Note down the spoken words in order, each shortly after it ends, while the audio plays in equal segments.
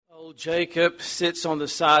Old Jacob sits on the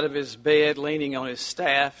side of his bed, leaning on his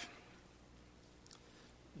staff.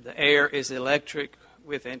 The air is electric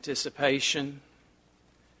with anticipation.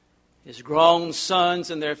 His grown sons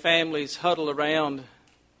and their families huddle around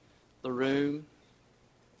the room.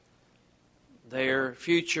 Their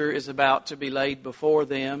future is about to be laid before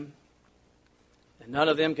them, and none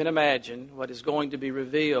of them can imagine what is going to be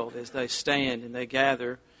revealed as they stand and they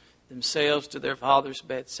gather themselves to their father's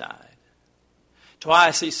bedside.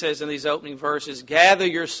 Twice he says in these opening verses, "Gather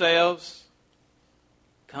yourselves,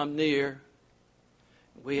 come near."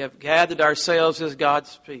 We have gathered ourselves as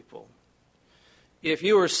God's people. If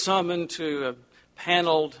you were summoned to a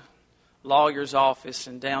paneled lawyer's office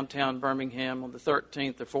in downtown Birmingham on the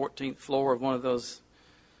 13th or 14th floor of one of those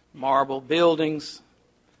marble buildings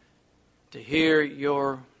to hear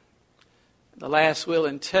the last will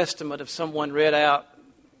and testament of someone read out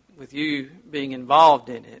with you being involved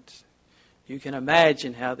in it, you can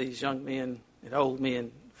imagine how these young men and old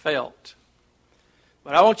men felt.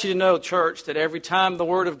 But I want you to know, church, that every time the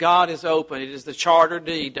Word of God is open, it is the charter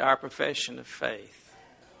deed to our profession of faith.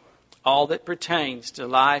 All that pertains to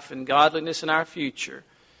life and godliness in our future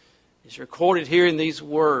is recorded here in these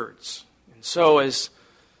words. And so as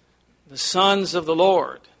the sons of the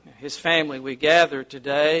Lord, His family, we gather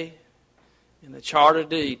today, and the charter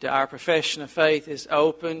deed to our profession of faith is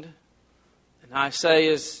opened. And I say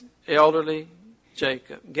as elderly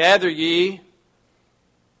Jacob, gather ye,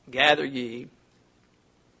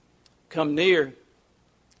 come near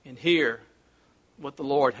and hear what the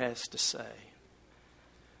Lord has to say.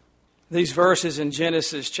 These verses in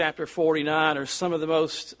Genesis chapter 49 are some of the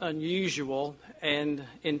most unusual and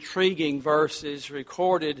intriguing verses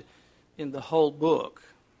recorded in the whole book.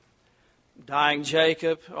 Dying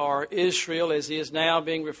Jacob, or Israel as he is now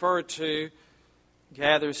being referred to,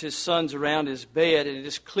 gathers his sons around his bed, and it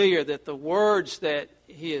is clear that the words that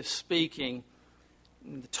he is speaking,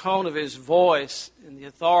 the tone of his voice and the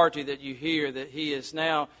authority that you hear, that he has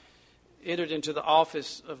now entered into the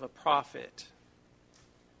office of a prophet.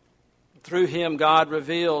 Through him, God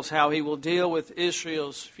reveals how he will deal with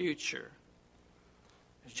Israel's future.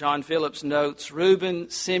 As John Phillips notes, Reuben,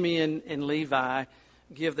 Simeon, and Levi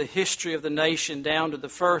give the history of the nation down to the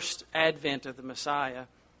first advent of the Messiah.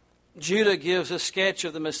 Judah gives a sketch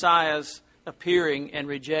of the Messiah's appearing and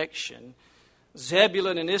rejection.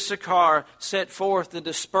 Zebulun and Issachar set forth the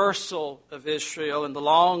dispersal of Israel and the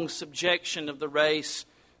long subjection of the race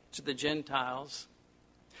to the Gentiles.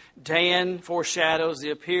 Dan foreshadows the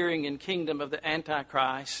appearing and kingdom of the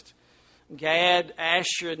Antichrist. Gad,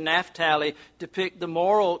 Asher, and Naphtali depict the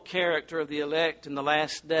moral character of the elect in the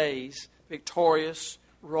last days, victorious,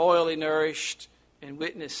 royally nourished, and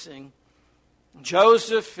witnessing.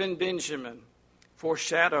 Joseph and Benjamin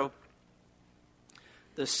foreshadow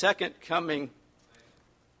the second coming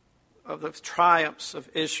of the triumphs of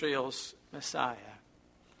Israel's Messiah.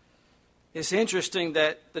 It's interesting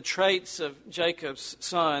that the traits of Jacob's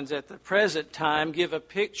sons at the present time give a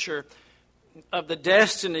picture of the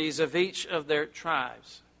destinies of each of their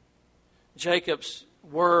tribes. Jacob's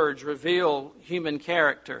words reveal human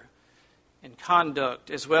character and conduct,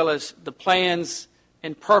 as well as the plans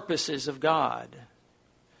and purposes of God.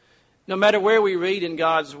 No matter where we read in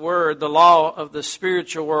God's Word, the law of the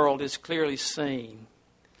spiritual world is clearly seen.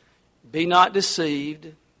 Be not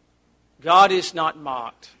deceived. God is not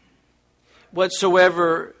mocked.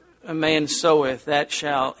 Whatsoever a man soweth, that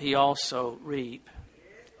shall he also reap.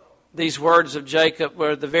 These words of Jacob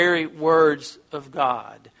were the very words of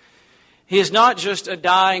God. He is not just a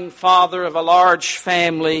dying father of a large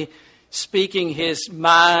family, speaking his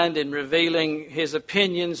mind and revealing his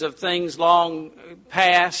opinions of things long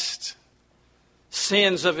past,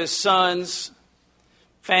 sins of his sons,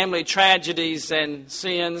 family tragedies and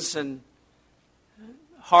sins and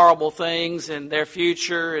horrible things and their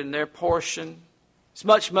future and their portion. It's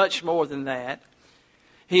much, much more than that.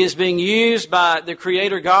 He is being used by the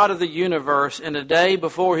Creator God of the universe in a day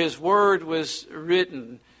before His Word was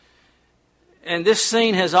written. And this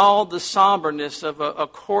scene has all the somberness of a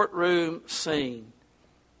courtroom scene.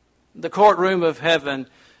 The courtroom of heaven.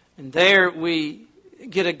 And there we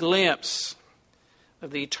get a glimpse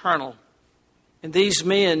of the eternal. And these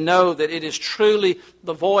men know that it is truly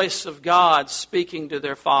the voice of God speaking to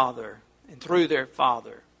their Father and through their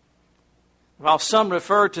Father. While some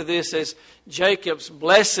refer to this as Jacob's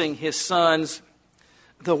blessing his sons,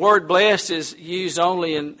 the word blessed is used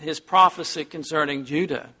only in his prophecy concerning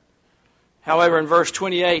Judah. However, in verse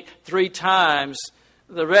 28, 3 times,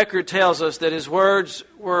 the record tells us that his words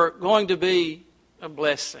were going to be a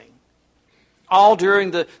blessing. all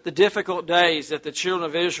during the difficult days that the children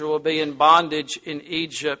of Israel will be in bondage in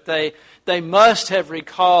Egypt. They must have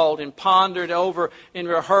recalled and pondered over and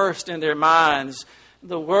rehearsed in their minds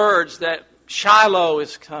the words that Shiloh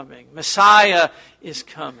is coming, Messiah is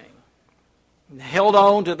coming. And held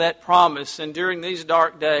on to that promise. And during these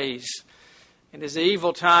dark days, and as the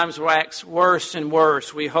evil times wax worse and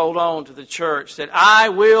worse, we hold on to the church that I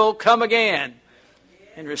will come again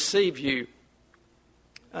and receive you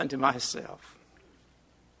unto myself.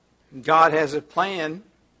 God has a plan.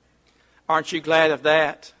 Aren't you glad of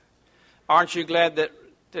that? Aren't you glad that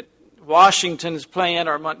Washington's plan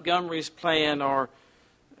or Montgomery's plan or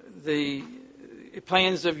the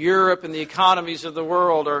plans of Europe and the economies of the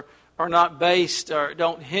world are not based or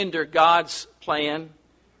don't hinder God's plan?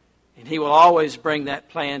 And He will always bring that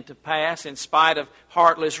plan to pass in spite of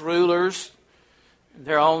heartless rulers and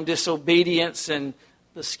their own disobedience and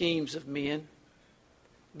the schemes of men.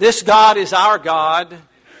 This God is our God.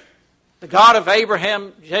 The God of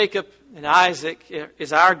Abraham, Jacob, and Isaac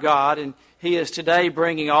is our God, and He is today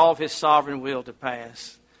bringing all of His sovereign will to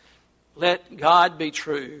pass. Let God be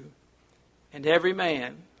true, and every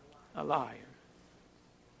man a liar.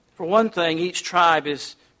 For one thing, each tribe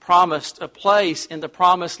is promised a place in the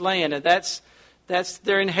promised land, and that's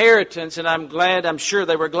their inheritance, and I'm sure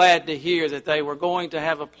they were glad to hear that they were going to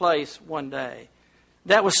have a place one day.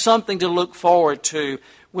 That was something to look forward to,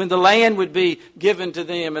 when the land would be given to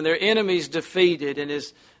them and their enemies defeated, and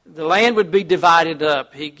the land would be divided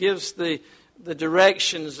up. He gives the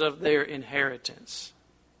directions of their inheritance.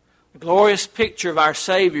 A glorious picture of our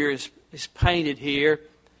Savior is painted here,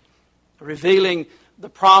 revealing the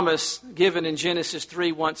promise given in Genesis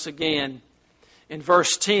 3 once again. In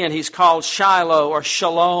verse 10, He's called Shiloh or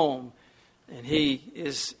Shalom, and He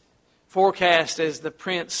is forecast as the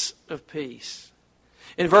Prince of Peace.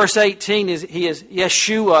 In verse 18, He is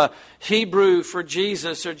Yeshua, Hebrew for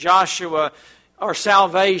Jesus or Joshua or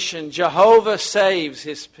salvation. Jehovah saves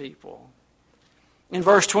His people. In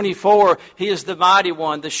verse 24, He is the mighty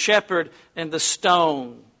one, the shepherd and the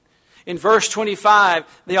stone. In verse 25,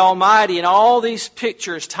 the Almighty, and all these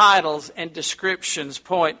pictures, titles, and descriptions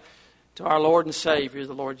point to our Lord and Savior,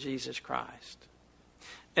 the Lord Jesus Christ.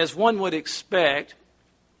 As one would expect,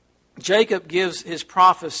 Jacob gives his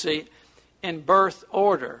prophecy in birth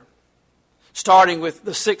order, starting with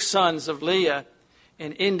the 6 sons of Leah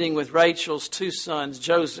and ending with Rachel's 2 sons,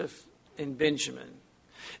 Joseph and Benjamin.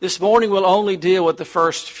 This morning we'll only deal with the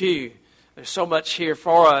first few. There's so much here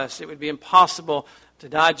for us, it would be impossible to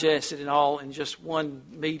digest it in just one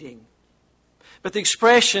meeting. But the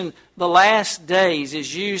expression, the last days,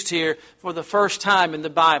 is used here for the first time in the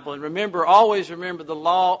Bible. And always remember the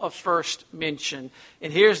law of first mention.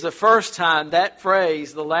 And here's the first time that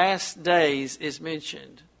phrase, the last days, is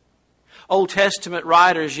mentioned. Old Testament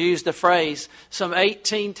writers used the phrase some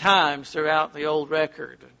 18 times throughout the Old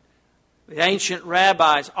Record. The ancient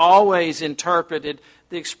rabbis always interpreted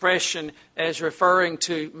the expression as referring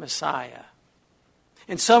to Messiah.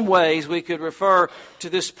 In some ways, we could refer to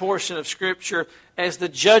this portion of Scripture as the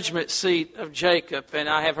judgment seat of Jacob. And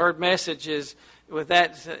I have heard messages with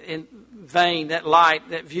that in vein, that light,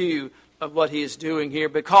 that view of what he is doing here,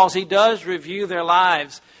 because he does review their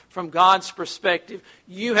lives from God's perspective.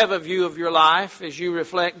 You have a view of your life as you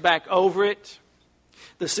reflect back over it.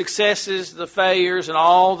 The successes, the failures, and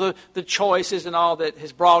all the choices and all that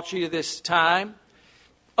has brought you to this time.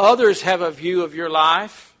 Others have a view of your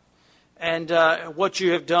life and what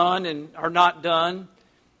you have done and are not done.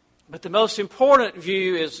 But the most important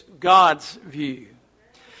view is God's view.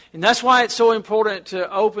 And that's why it's so important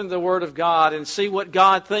to open the Word of God and see what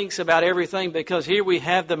God thinks about everything, because here we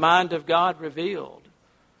have the mind of God revealed.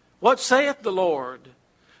 What saith the Lord?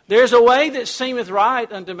 There's a way that seemeth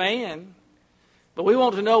right unto man, but we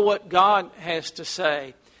want to know what God has to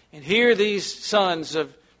say. And here these sons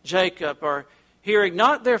of Jacob are hearing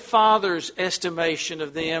not their father's estimation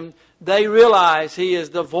of them. They realize he is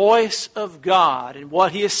the voice of God, and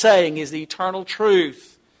what he is saying is the eternal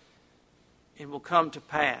truth and will come to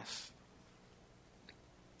pass.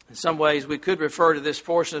 In some ways, we could refer to this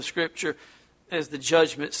portion of Scripture as the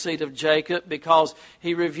judgment seat of Jacob, because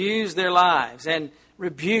he reviews their lives and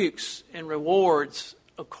rebukes and rewards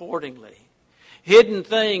accordingly. Hidden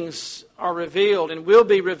things are revealed and will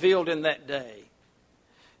be revealed in that day.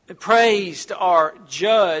 Praised are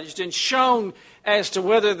judged and shown as to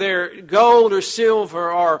whether they're gold or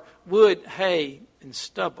silver or wood, hay, and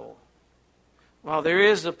stubble. While there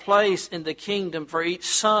is a place in the kingdom for each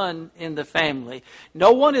son in the family,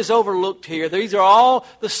 no one is overlooked here. These are all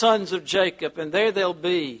the sons of Jacob, and there they'll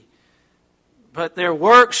be. But their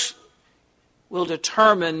works will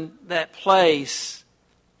determine that place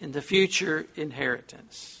in the future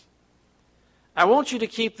inheritance. I want you to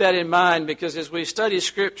keep that in mind because as we study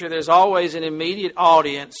Scripture, there's always an immediate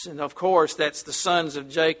audience, and of course that's the sons of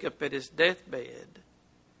Jacob at his deathbed.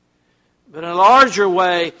 But in a larger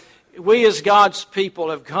way, we as God's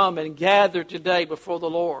people have come and gathered today before the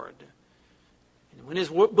Lord. And when His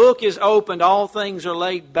book is opened, all things are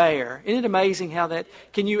laid bare. Isn't it amazing how that...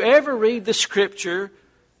 Can you ever read the Scripture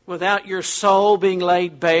without your soul being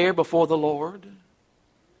laid bare before the Lord?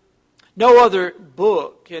 No other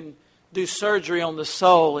book can do surgery on the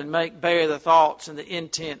soul and make bare the thoughts and the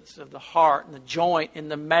intents of the heart and the joint and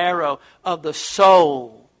the marrow of the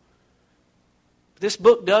soul. This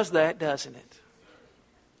book does that, doesn't it?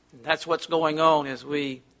 And that's what's going on as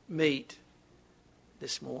we meet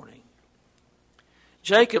this morning.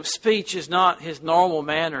 Jacob's speech is not his normal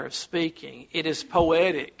manner of speaking. It is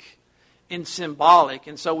poetic and symbolic.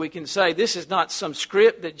 And so we can say this is not some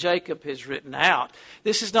script that Jacob has written out.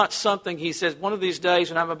 This is not something he says, one of these days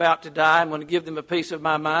when I'm about to die, I'm going to give them a piece of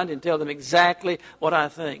my mind and tell them exactly what I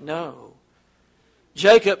think. No.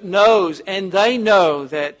 Jacob knows, and they know,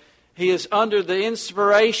 that he is under the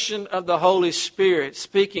inspiration of the Holy Spirit,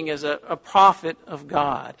 speaking as a prophet of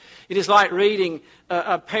God. It is like reading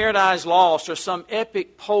a Paradise Lost or some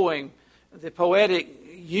epic poem, the poetic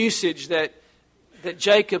usage that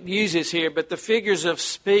Jacob uses here, but the figures of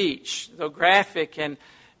speech, though graphic and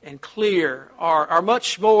clear, are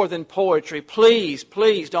much more than poetry. Please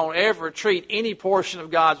don't ever treat any portion of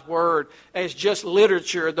God's Word as just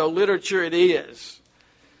literature, though literature it is.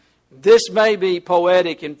 This may be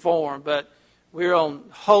poetic in form, but we're on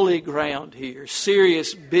holy ground here.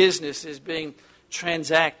 Serious business is being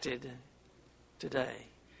transacted today.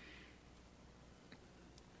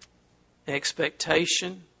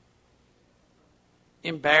 Expectation,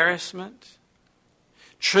 embarrassment,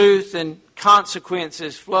 truth and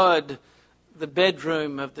consequences flood the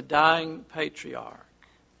bedroom of the dying patriarch.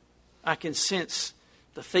 I can sense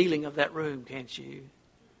the feeling of that room, can't you?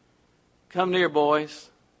 Come near, boys.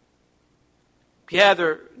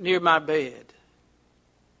 Gather near my bed.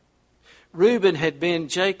 Reuben had been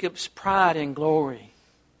Jacob's pride and glory.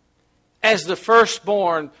 As the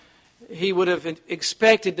firstborn, he would have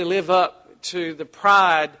expected to live up to the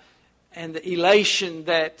pride and the elation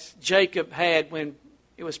that Jacob had when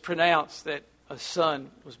it was pronounced that a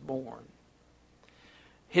son was born.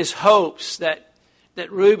 His hopes that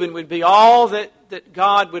Reuben would be all that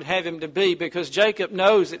God would have him to be, because Jacob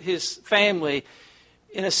knows that his family,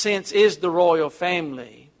 in a sense, is the royal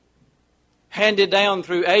family, handed down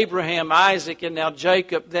through Abraham, Isaac, and now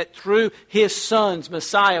Jacob, that through his sons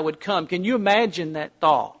Messiah would come. Can you imagine that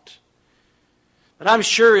thought? But I'm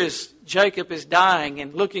sure as Jacob is dying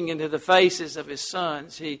and looking into the faces of his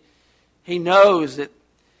sons, he knows that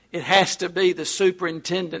it has to be the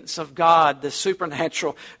superintendence of God, the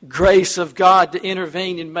supernatural grace of God to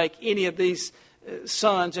intervene and make any of these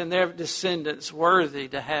sons and their descendants worthy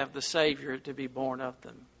to have the Savior to be born of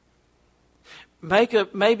them.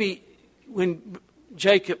 Maybe when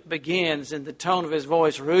Jacob begins in the tone of his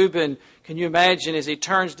voice, Reuben, can you imagine as he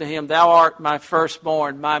turns to him, thou art my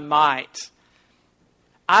firstborn, my might.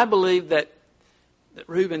 I believe that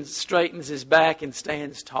Reuben straightens his back and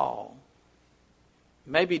stands tall.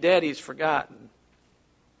 Maybe Daddy's forgotten.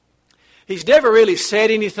 He's never really said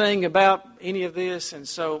anything about any of this, and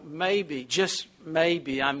so maybe, just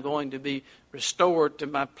maybe, I'm going to be restored to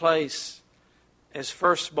my place as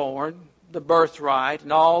firstborn, the birthright,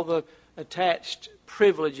 and all the attached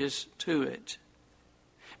privileges to it.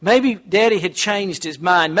 Maybe Daddy had changed his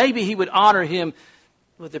mind. Maybe he would honor him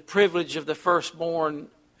with the privilege of the firstborn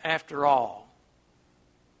after all.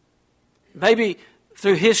 Maybe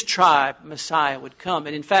through his tribe, Messiah would come.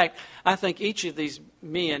 And in fact, I think each of these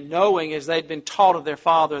men, knowing as they'd been taught of their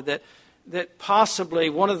father that possibly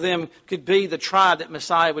one of them could be the tribe that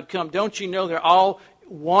Messiah would come, don't you know they're all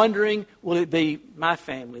wondering, will it be my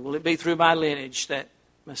family? Will it be through my lineage that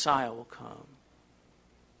Messiah will come?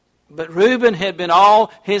 But Reuben had been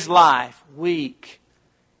all his life weak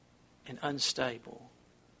and unstable.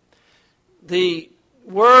 The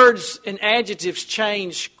words and adjectives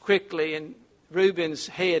change quickly, and Reuben's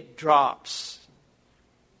head drops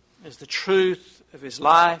as the truth of his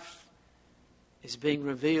life is being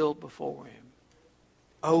revealed before him.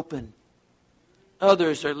 Open.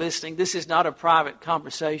 Others are listening. This is not a private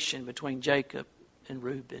conversation between Jacob and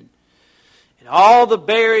Reuben. And all the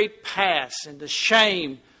buried past and the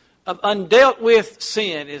shame of undealt with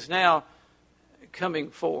sin is now coming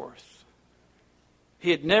forth.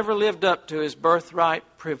 He had never lived up to his birthright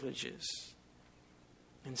privileges.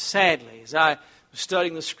 And sadly, as I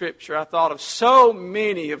Studying the Scripture, I thought of so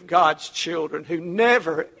many of God's children who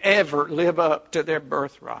never, ever live up to their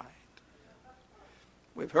birthright.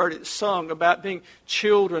 We've heard it sung about being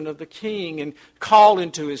children of the King and called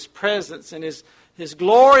into His presence and His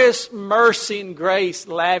glorious mercy and grace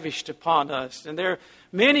lavished upon us. And there are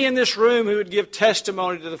many in this room who would give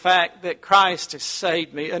testimony to the fact that Christ has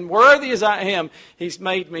saved me. Unworthy as I am, He's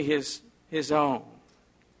made me His own.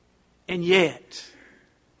 And yet,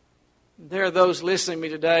 there are those listening to me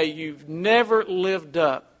today, you've never lived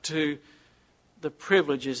up to the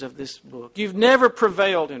privileges of this book. You've never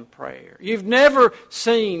prevailed in prayer. You've never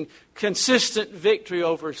seen consistent victory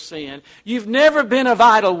over sin. You've never been a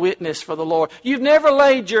vital witness for the Lord. You've never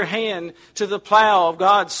laid your hand to the plow of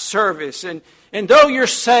God's service. And though you're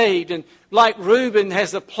saved, and like Reuben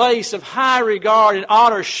has a place of high regard and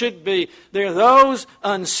honor should be, there are those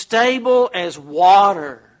unstable as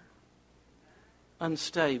water.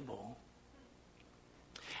 Unstable.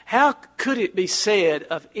 How could it be said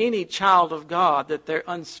of any child of God that they're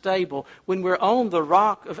unstable when we're on the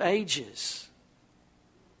rock of ages?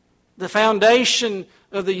 The foundation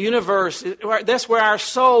of the universe, that's where our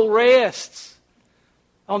soul rests.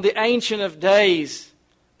 On the Ancient of Days,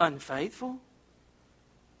 unfaithful?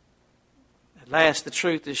 At last the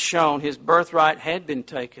truth is shown. His birthright had been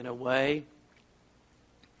taken away.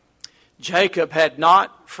 Jacob had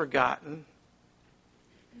not forgotten,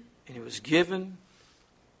 and it was given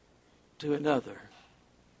to another.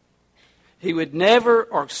 He would never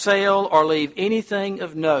or sell or leave anything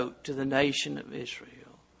of note to the nation of Israel.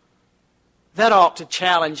 That ought to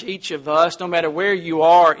challenge each of us, no matter where you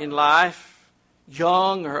are in life,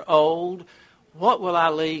 young or old. What will I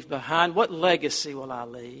leave behind? What legacy will I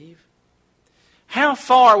leave? How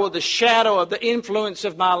far will the shadow of the influence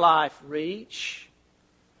of my life reach?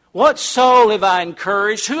 What soul have I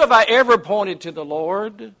encouraged? Who have I ever pointed to the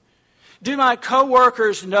Lord? Do my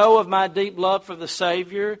co-workers know of my deep love for the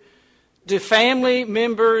Savior? Do family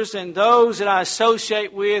members and those that I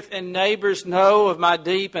associate with and neighbors know of my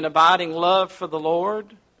deep and abiding love for the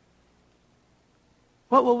Lord?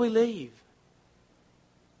 What will we leave?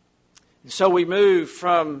 And so we move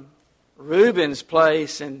from Reuben's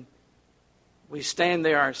place and we stand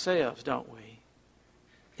there ourselves, don't we?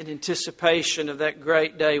 In anticipation of that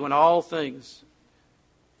great day when all things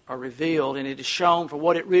are revealed and it is shown for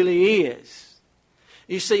what it really is.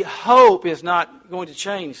 You see, hope is not going to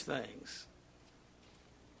change things.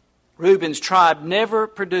 Reuben's tribe never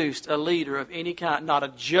produced a leader of any kind, not a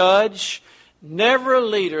judge, never a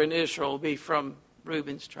leader in Israel will be from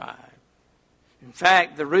Reuben's tribe. In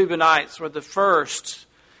fact, the Reubenites were the first.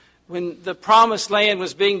 When the promised land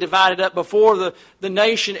was being divided up, before the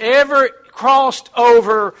nation ever crossed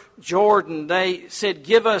over Jordan, they said,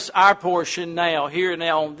 give us our portion now, here and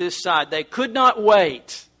now on this side. They could not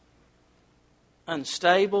wait.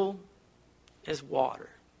 Unstable as water.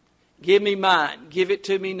 Give me mine. Give it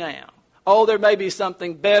to me now. Oh, there may be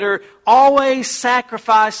something better. Always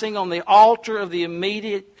sacrificing on the altar of the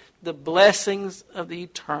immediate, the blessings of the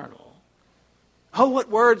eternal. Oh, what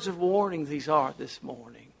words of warning these are this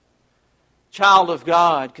morning. Child of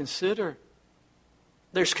God, consider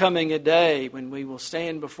there's coming a day when we will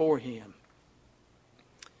stand before Him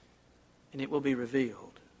and it will be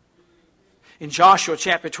revealed. In Joshua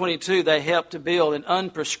chapter 22, they helped to build an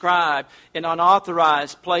unprescribed and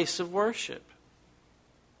unauthorized place of worship.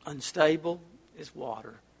 Unstable as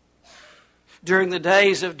water. During the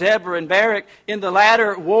days of Deborah and Barak, in the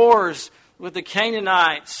latter wars with the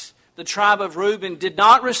Canaanites, the tribe of Reuben did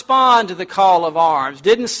not respond to the call of arms,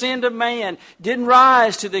 didn't send a man, didn't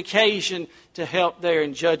rise to the occasion to help there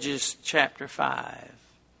in Judges chapter 5.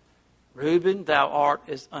 Reuben, thou art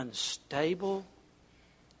as unstable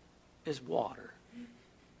as water.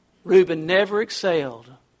 Reuben never excelled.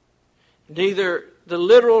 Neither the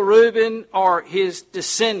literal Reuben or his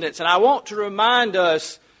descendants. And I want to remind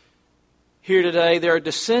us here today, there are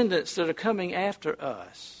descendants that are coming after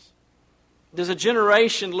us. There's a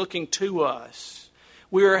generation looking to us.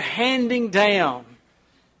 We are handing down,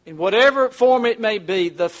 in whatever form it may be,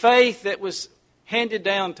 the faith that was handed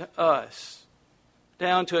down to us,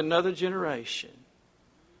 down to another generation.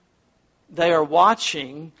 They are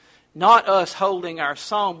watching, not us holding our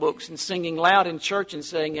songbooks and singing loud in church and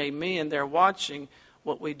saying amen. They're watching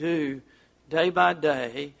what we do day by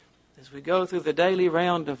day as we go through the daily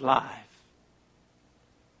round of life.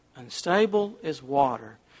 Unstable as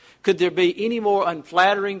water. Could there be any more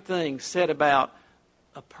unflattering things said about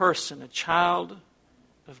a person, a child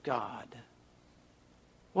of God?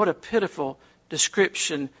 What a pitiful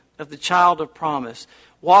description of the child of promise.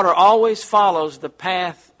 Water always follows the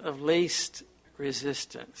path of least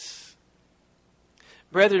resistance.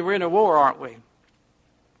 Brethren, we're in a war, aren't we?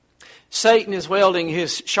 Satan is wielding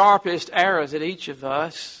his sharpest arrows at each of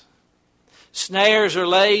us. Snares are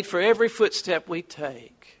laid for every footstep we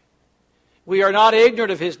take. We are not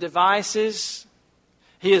ignorant of his devices.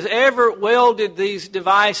 He has ever wielded these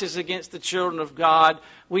devices against the children of God.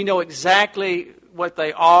 We know exactly what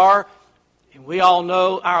they are. And we all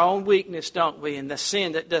know our own weakness, don't we, and the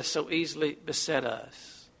sin that does so easily beset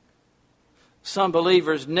us. Some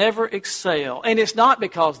believers never excel. And it's not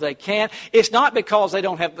because they can't. It's not because they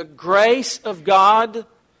don't have the grace of God.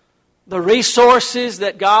 The resources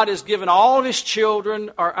that God has given all of His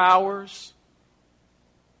children are ours.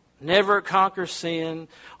 Never conquer sin.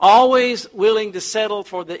 Always willing to settle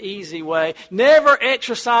for the easy way. Never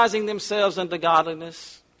exercising themselves unto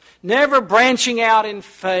godliness. Never branching out in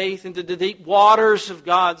faith into the deep waters of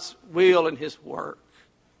God's will and His work.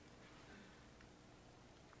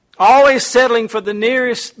 Always settling for the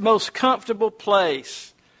nearest, most comfortable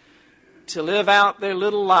place to live out their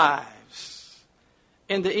little lives.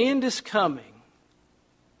 And the end is coming,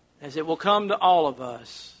 as it will come to all of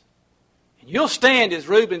us. And you'll stand as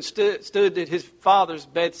Reuben stood at his father's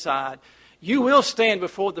bedside. You will stand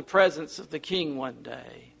before the presence of the King one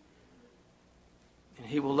day. And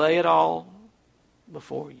He will lay it all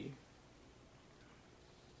before you.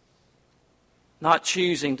 Not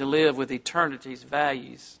choosing to live with eternity's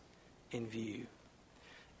values in view.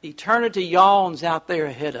 Eternity yawns out there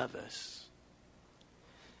ahead of us.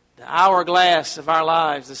 The hourglass of our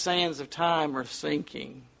lives, the sands of time are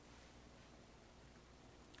sinking.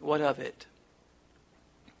 What of it?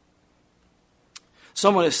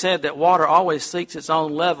 Someone has said that water always seeks its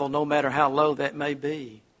own level, no matter how low that may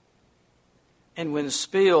be. And when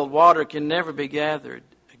spilled, water can never be gathered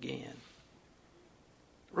again.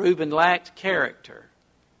 Reuben lacked character.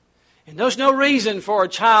 And there's no reason for a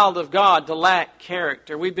child of God to lack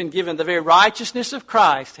character. We've been given the very righteousness of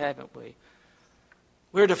Christ, haven't we?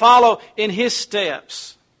 We're to follow in His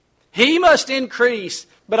steps. He must increase,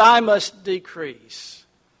 but I must decrease.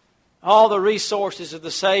 All the resources of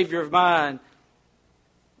the Savior of mine,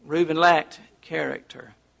 Reuben lacked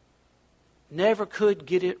character. Never could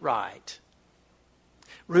get it right.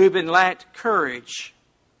 Reuben lacked courage.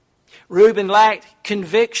 Reuben lacked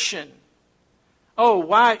conviction. Oh,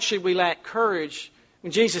 why should we lack courage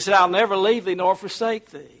when Jesus said, I'll never leave thee nor forsake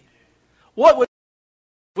thee? What would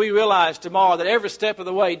we realize tomorrow that every step of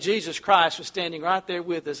the way Jesus Christ was standing right there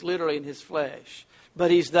with us, literally in His flesh?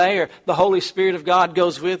 But He's there. The Holy Spirit of God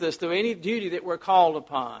goes with us through any duty that we're called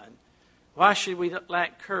upon. Why should we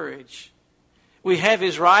lack courage? We have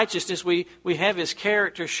His righteousness. We have His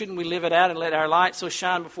character. Shouldn't we live it out and let our light so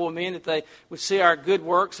shine before men that they would see our good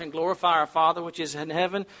works and glorify our Father which is in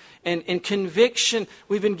heaven? And in conviction,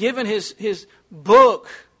 we've been given His book,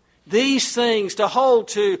 these things to hold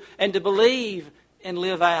to and to believe and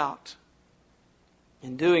live out.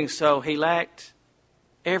 In doing so, he lacked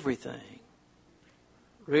everything.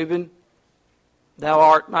 Reuben, thou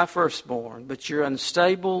art my firstborn, but you're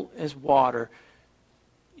unstable as water.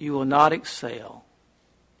 You will not excel.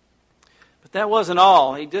 But that wasn't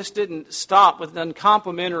all. He just didn't stop with an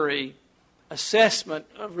uncomplimentary assessment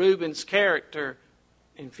of Reuben's character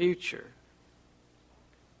and future.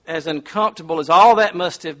 As uncomfortable as all that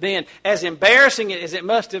must have been, as embarrassing as it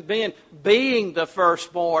must have been being the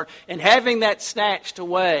firstborn and having that snatched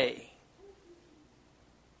away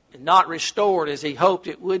and not restored as he hoped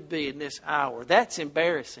it would be in this hour. That's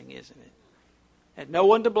embarrassing, isn't it? Had no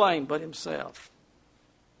one to blame but himself.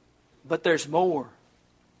 But there's more.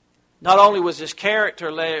 Not only was his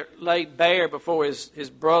character laid bare before his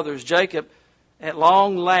brothers, Jacob at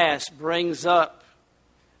long last brings up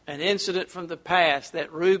an incident from the past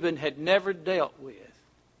that Reuben had never dealt with.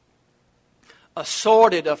 A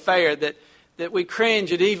sordid affair that we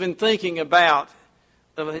cringe at even thinking about,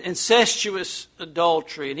 of an incestuous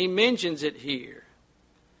adultery. And he mentions it here.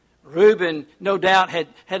 Reuben, no doubt,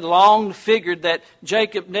 had long figured that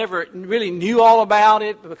Jacob never really knew all about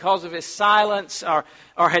it because of his silence, or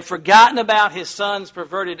had forgotten about his son's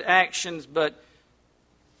perverted actions, but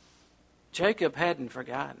Jacob hadn't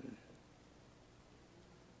forgotten.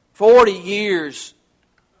 40 years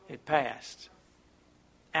had passed.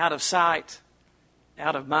 Out of sight,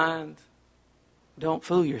 out of mind. Don't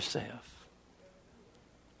fool yourself.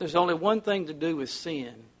 There's only one thing to do with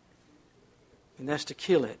sin, and that's to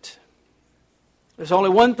kill it. There's only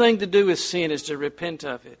one thing to do with sin, is to repent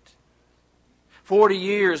of it. 40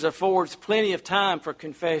 years affords plenty of time for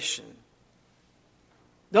confession.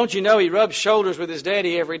 Don't you know he rubs shoulders with his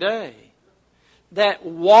daddy every day? That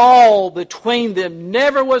wall between them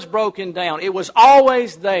never was broken down. It was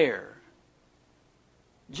always there.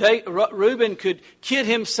 Reuben could kid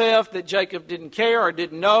himself that Jacob didn't care or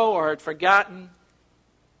didn't know or had forgotten.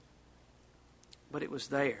 but it was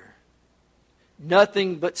there.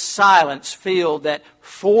 Nothing but silence filled that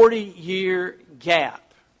 40-year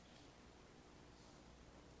gap.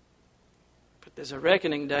 But there's a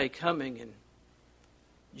reckoning day coming, and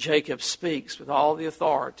Jacob speaks with all the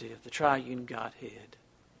authority of the triune Godhead.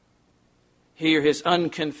 Here his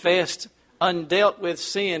unconfessed, undealt with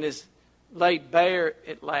sin is laid bare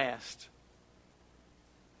at last,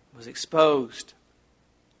 was exposed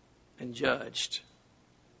and judged.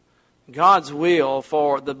 God's will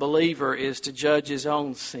for the believer is to judge his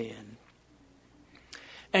own sin.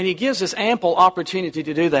 And He gives us ample opportunity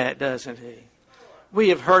to do that, doesn't He? We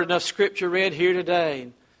have heard enough Scripture read here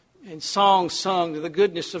today, and songs sung, the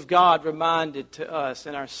goodness of God reminded to us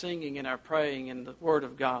in our singing and our praying in the Word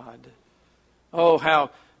of God. Oh, how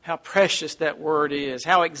precious that Word is,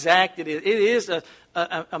 how exact it is. It is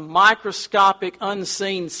a microscopic,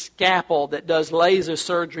 unseen scalpel that does laser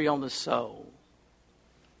surgery on the soul.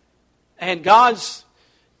 And God's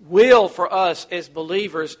will for us as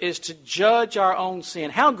believers is to judge our own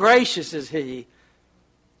sin. How gracious is He?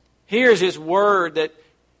 Here's His Word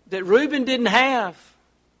that Reuben didn't have.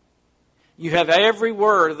 You have every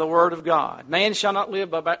word of the Word of God. Man shall not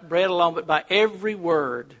live by bread alone, but by every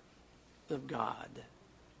word of God.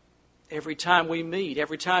 Every time we meet,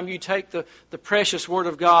 every time you take the precious Word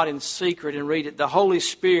of God in secret and read it, the Holy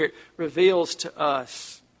Spirit reveals to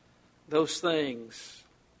us those things.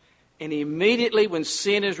 And immediately when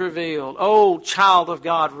sin is revealed, oh, child of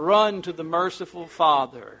God, run to the merciful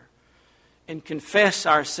Father and confess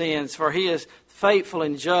our sins, for He is faithful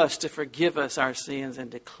and just to forgive us our sins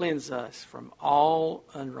and to cleanse us from all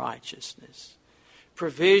unrighteousness.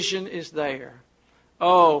 Provision is there.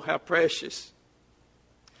 Oh, how precious.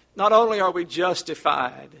 Not only are we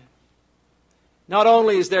justified, not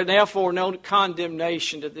only is there therefore no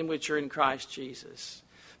condemnation to them which are in Christ Jesus,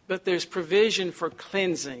 but there's provision for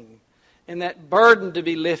cleansing and that burden to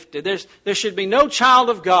be lifted. There should be no child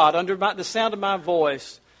of God under the sound of my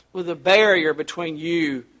voice with a barrier between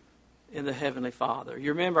you and the Heavenly Father.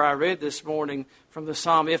 You remember I read this morning from the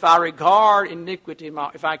Psalm, if I regard iniquity,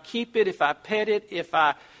 if I keep it, if I pet it, if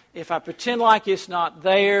I pretend like it's not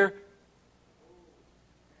there,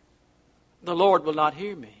 the Lord will not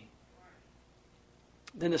hear me.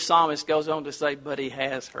 Then the psalmist goes on to say, but He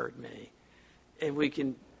has heard me. And we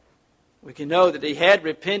can know that he had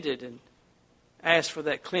repented and asked for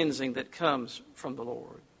that cleansing that comes from the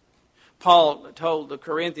Lord. Paul told the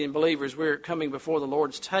Corinthian believers, we're coming before the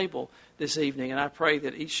Lord's table this evening, and I pray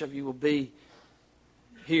that each of you will be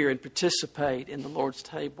here and participate in the Lord's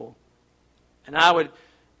table. And I would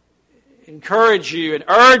encourage you and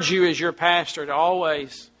urge you as your pastor to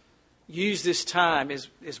always use this time, is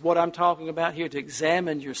what I'm talking about here, to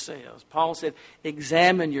examine yourselves. Paul said,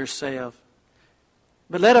 examine yourself.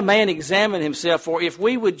 But let a man examine himself, for if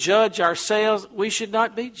we would judge ourselves, we should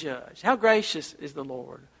not be judged. How gracious is the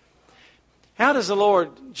Lord? How does the Lord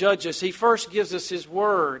judge us? He first gives us His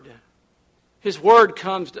Word. His Word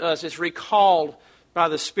comes to us. It's recalled by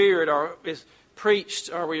the Spirit, or is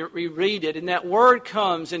preached, or we read it. And that Word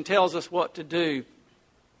comes and tells us what to do.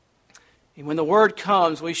 And when the Word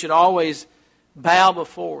comes, we should always bow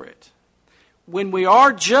before it. When we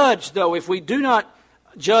are judged, though, if we do not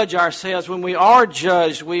judge ourselves, when we are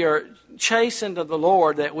judged, we are chastened of the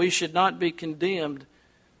Lord, that we should not be condemned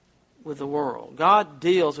with the world. God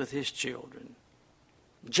deals with His children.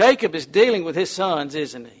 Jacob is dealing with his sons,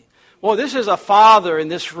 isn't he? Well, this is a father in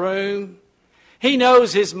this room. He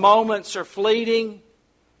knows his moments are fleeting,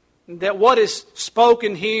 that what is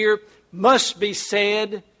spoken here must be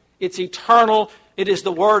said. It's eternal. It is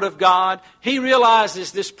the Word of God. He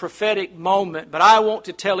realizes this prophetic moment, but I want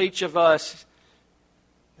to tell each of us,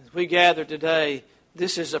 as we gather today,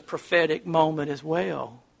 this is a prophetic moment as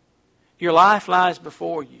well. Your life lies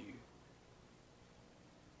before you.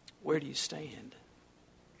 Where do you stand?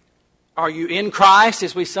 Are you in Christ,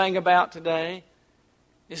 as we sang about today?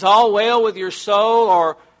 Is all well with your soul,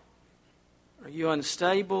 or are you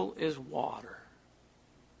unstable as water?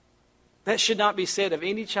 That should not be said of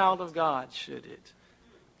any child of God, should it?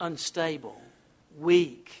 Unstable,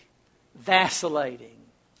 weak, vacillating.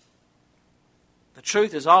 The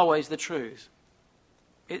truth is always the truth.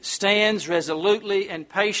 It stands resolutely and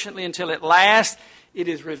patiently until at last it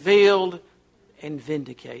is revealed and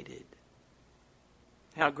vindicated.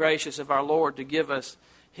 How gracious of our Lord to give us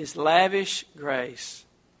His lavish grace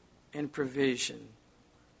and provision.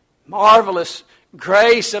 Marvelous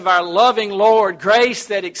grace of our loving Lord, grace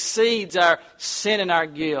that exceeds our sin and our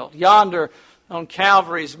guilt. Yonder on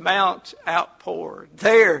Calvary's Mount outpoured,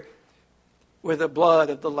 there where the blood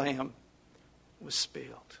of the Lamb was spilled.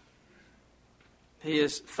 He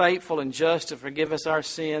is faithful and just to forgive us our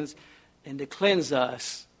sins and to cleanse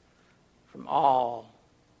us from all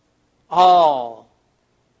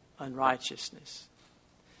unrighteousness.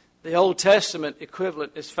 The Old Testament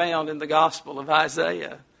equivalent is found in the Gospel of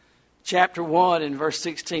Isaiah, chapter 1 and verse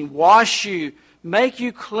 16. Wash you, make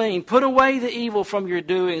you clean, put away the evil from your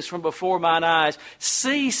doings from before mine eyes.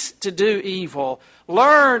 Cease to do evil,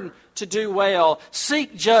 learn to do well,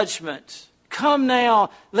 seek judgment. Come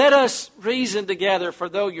now, let us reason together, for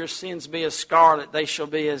though your sins be as scarlet, they shall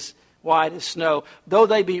be as white as snow. Though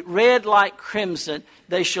they be red like crimson,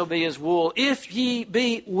 they shall be as wool. If ye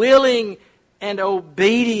be willing and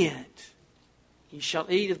obedient, ye shall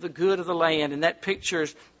eat of the good of the land. And that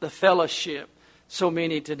pictures the fellowship. So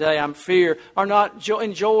many today, I'm fear, are not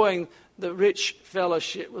enjoying the rich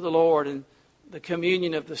fellowship with the Lord and the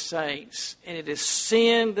communion of the saints. And it is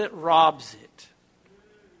sin that robs it.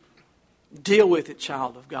 Deal with it,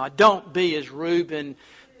 child of God. Don't be as Reuben,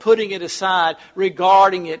 putting it aside,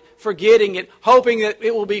 regarding it, forgetting it, hoping that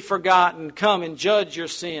it will be forgotten. Come and judge your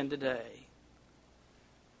sin today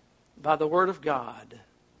by the Word of God.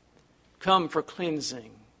 Come for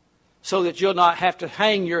cleansing, so that you'll not have to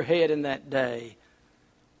hang your head in that day.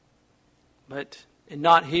 But and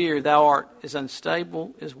not here, thou art as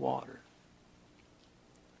unstable as water.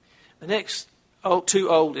 The next two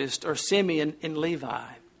oldest are Simeon and Levi.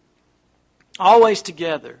 Always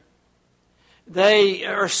together. They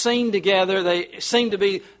are seen together. They seem to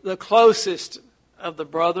be the closest of the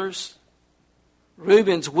brothers.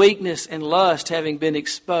 Reuben's weakness and lust having been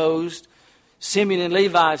exposed, Simeon and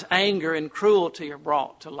Levi's anger and cruelty are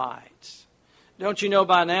brought to light. Don't you know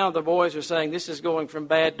by now the boys are saying this is going from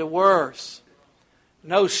bad to worse.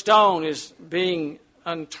 No stone is being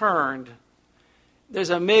unturned.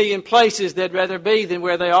 There's a million places they'd rather be than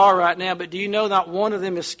where they are right now, but do you know not one of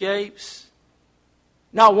them escapes?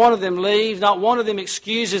 Not one of them leaves. Not one of them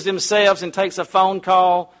excuses themselves and takes a phone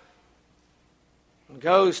call and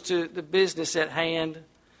goes to the business at hand.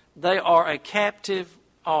 They are a captive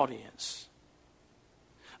audience.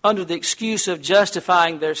 Under the excuse of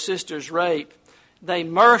justifying their sister's rape, they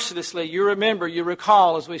mercilessly, you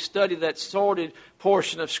recall as we studied that sordid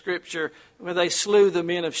portion of Scripture where they slew the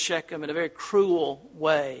men of Shechem in a very cruel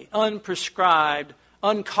way, unprescribed,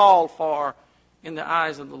 uncalled for in the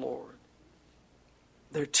eyes of the Lord.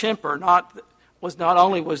 Their temper was not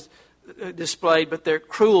only displayed, but their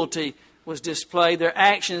cruelty was displayed. Their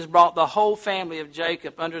actions brought the whole family of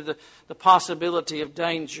Jacob under the possibility of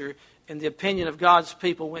danger, and the opinion of God's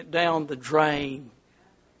people went down the drain.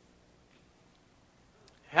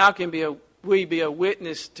 How can we be a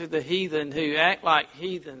witness to the heathen who act like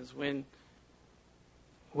heathens when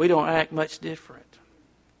we don't act much different?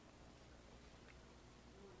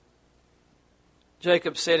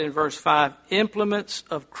 Jacob said in verse 5, implements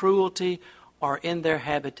of cruelty are in their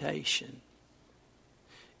habitation.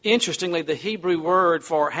 Interestingly, the Hebrew word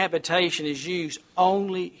for habitation is used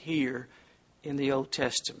only here in the Old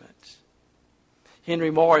Testament.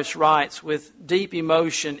 Henry Morris writes, with deep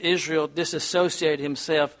emotion, Israel disassociated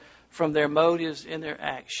himself from their motives and their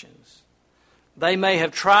actions. They may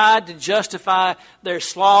have tried to justify their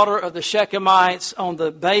slaughter of the Shechemites on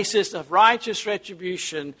the basis of righteous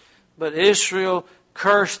retribution, but Israel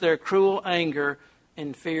cursed their cruel anger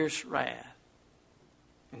and fierce wrath.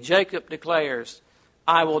 And Jacob declares,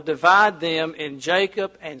 I will divide them in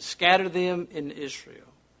Jacob and scatter them in Israel.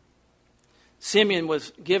 Simeon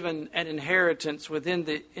was given an inheritance within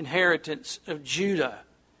the inheritance of Judah.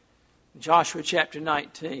 Joshua chapter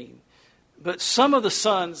 19. But some of the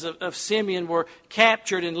sons of Simeon were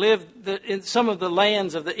captured and lived in some of the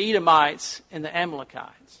lands of the Edomites and the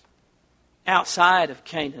Amalekites. Outside of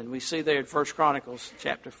Canaan, we see there in 1 Chronicles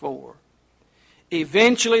chapter 4.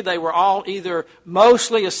 Eventually, they were all either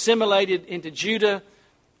mostly assimilated into Judah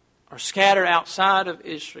or scattered outside of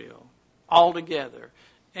Israel altogether.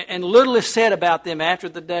 And little is said about them after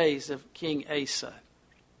the days of King Asa.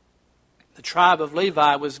 The tribe of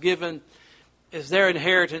Levi was given as their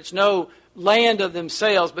inheritance no land of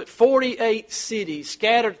themselves, but 48 cities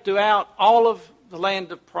scattered throughout all of the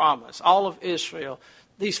land of promise, all of Israel.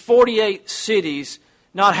 These 48 cities,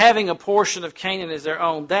 not having a portion of Canaan as their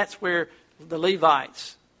own, that's where the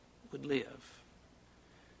Levites would live.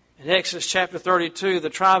 In Exodus chapter 32, the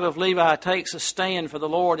tribe of Levi takes a stand for the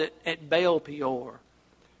Lord at Baal Peor.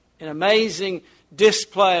 An amazing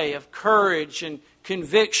display of courage and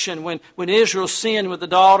conviction. When Israel sinned with the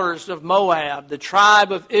daughters of Moab, the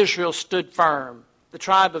tribe of Israel stood firm. The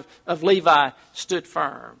tribe of Levi stood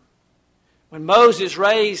firm. When Moses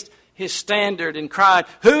raised his standard and cried,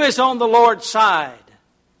 who is on the Lord's side?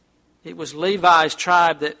 It was Levi's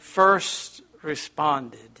tribe that first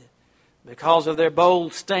responded. Because of their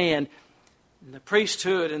bold stand, And the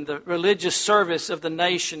priesthood and the religious service of the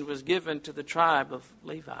nation was given to the tribe of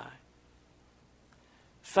Levi.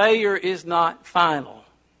 Failure is not final.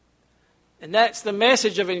 And that's the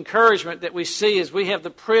message of encouragement that we see as we have the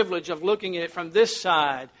privilege of looking at it from this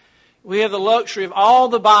side. We have the luxury of all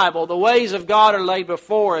the Bible. The ways of God are laid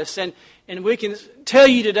before us. And we can tell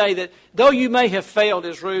you today that though you may have failed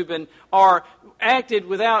as Reuben or acted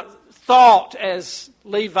without thought as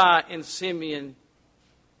Levi and Simeon,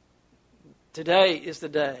 today is the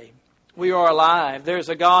day. We are alive. There's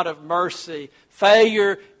a God of mercy.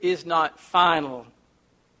 Failure is not final.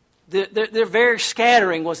 Their very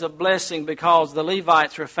scattering was a blessing because the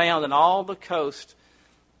Levites were found in all the coast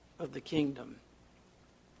of the kingdom.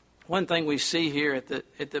 One thing we see here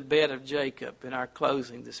at the bed of Jacob in our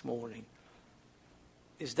closing this morning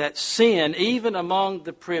is that sin, even among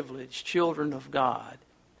the privileged children of God,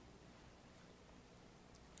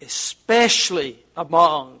 especially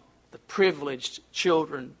among the privileged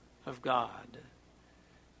children of God.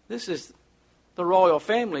 This is the royal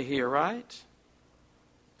family here, right?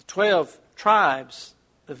 12 tribes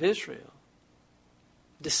of Israel,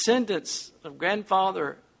 descendants of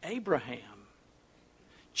grandfather Abraham,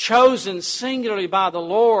 chosen singularly by the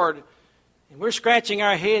Lord, and we're scratching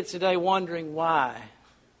our heads today wondering why.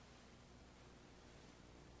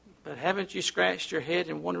 But haven't you scratched your head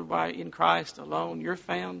and wondered why in Christ alone you're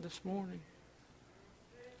found this morning?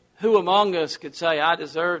 Who among us could say, I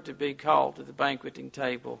deserve to be called to the banqueting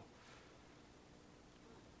table?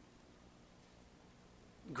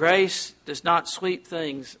 Grace does not sweep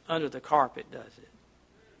things under the carpet, does it?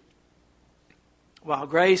 While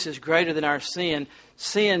grace is greater than our sin,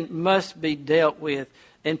 sin must be dealt with,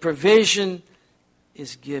 and provision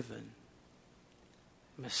is given.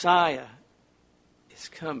 Messiah is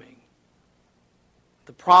coming.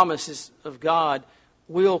 The promises of God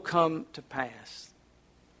will come to pass.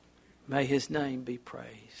 May His name be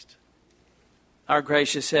praised. Our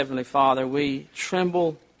gracious Heavenly Father, we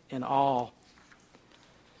tremble in awe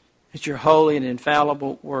at your holy and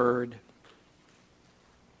infallible word.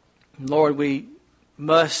 Lord, we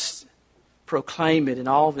must proclaim it in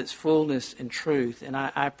all of its fullness and truth. And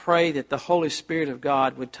I pray that the Holy Spirit of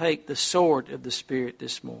God would take the sword of the Spirit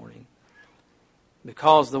this morning,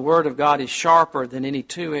 because the Word of God is sharper than any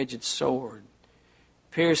two-edged sword,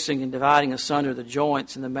 piercing and dividing asunder the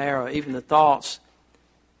joints and the marrow, even the thoughts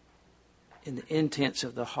and the intents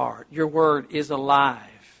of the heart. Your Word is alive.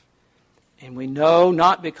 And we know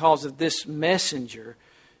not because of this messenger,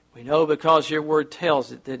 we know because your Word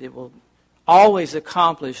tells it that it will always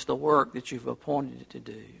accomplish the work that you've appointed it to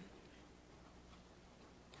do.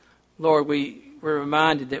 Lord, we're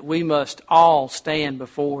reminded that we must all stand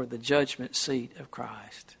before the judgment seat of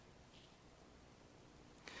Christ.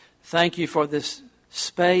 Thank you for this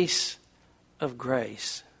space of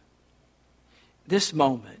grace. This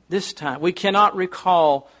moment, this time. We cannot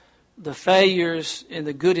recall the failures and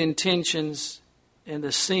the good intentions and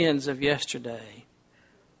the sins of yesterday.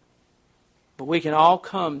 But we can all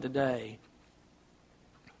come today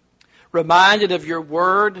reminded of your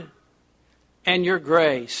word and your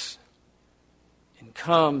grace. And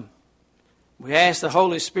come, we ask the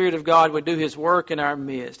Holy Spirit of God would do His work in our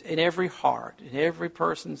midst, in every heart, in every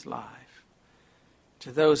person's life.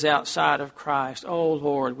 To those outside of Christ, oh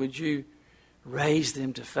Lord, would you raise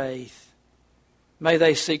them to faith? May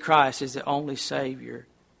they see Christ as the only Savior.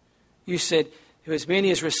 You said, who as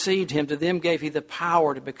many as received Him, to them gave He the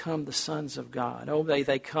power to become the sons of God. Oh, may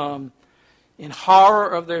they come in horror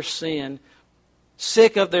of their sin,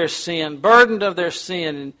 sick of their sin, burdened of their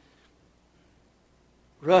sin, and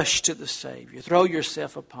rush to the Savior. Throw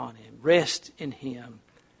yourself upon Him. Rest in Him.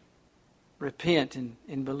 Repent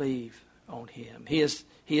and believe on Him. He is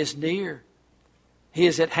near. He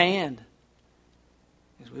is at hand.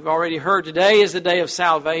 As we've already heard, today is the day of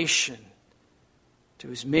salvation.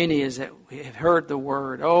 To as many as that we have heard the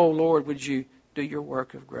word, oh Lord, would you do your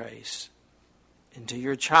work of grace. And to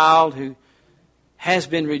your child who has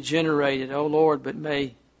been regenerated, oh Lord, but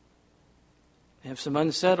may have some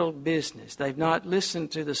unsettled business. They've not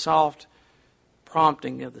listened to the soft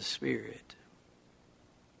prompting of the Spirit.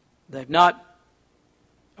 They've not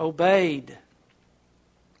obeyed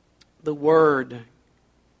the word,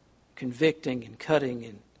 convicting and cutting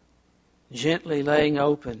and gently laying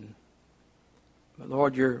open. But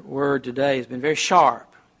Lord, your word today has been very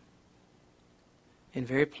sharp and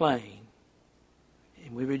very plain.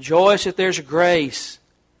 And we rejoice that there's grace,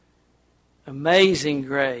 amazing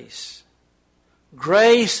grace,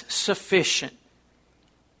 grace sufficient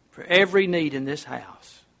for every need in this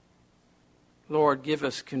house. Lord, give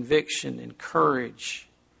us conviction and courage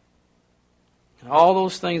and all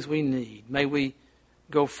those things we need. May we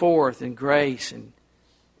go forth in grace and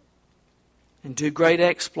do great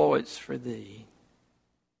exploits for Thee.